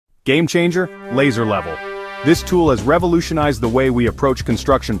Game changer, laser level. This tool has revolutionized the way we approach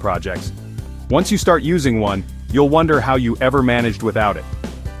construction projects. Once you start using one, you'll wonder how you ever managed without it.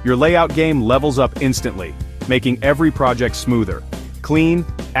 Your layout game levels up instantly, making every project smoother. Clean,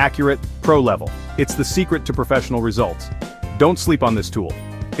 accurate, pro level. It's the secret to professional results. Don't sleep on this tool.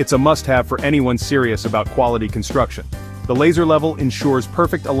 It's a must-have for anyone serious about quality construction. The laser level ensures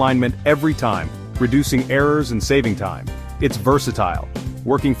perfect alignment every time, reducing errors and saving time. It's versatile,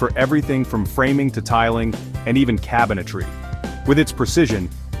 working for everything from framing to tiling, and even cabinetry. With its precision,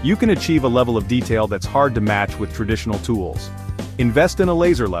 you can achieve a level of detail that's hard to match with traditional tools. Invest in a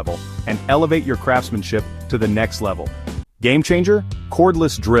laser level, and elevate your craftsmanship to the next level. Game changer?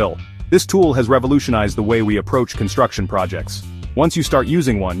 Cordless drill. This tool has revolutionized the way we approach construction projects. Once you start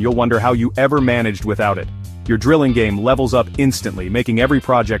using one, you'll wonder how you ever managed without it. Your drilling game levels up instantly, making every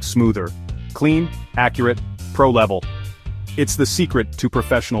project smoother. Clean, accurate, pro level. It's the secret to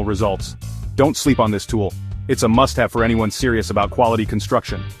professional results. Don't sleep on this tool. It's a must-have for anyone serious about quality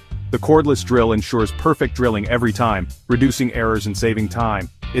construction. The cordless drill ensures perfect drilling every time, reducing errors and saving time.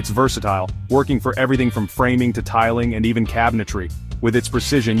 It's versatile, working for everything from framing to tiling and even cabinetry. With its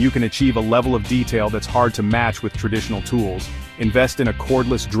precision, you can achieve a level of detail that's hard to match with traditional tools. Invest in a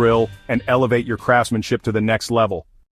cordless drill and elevate your craftsmanship to the next level.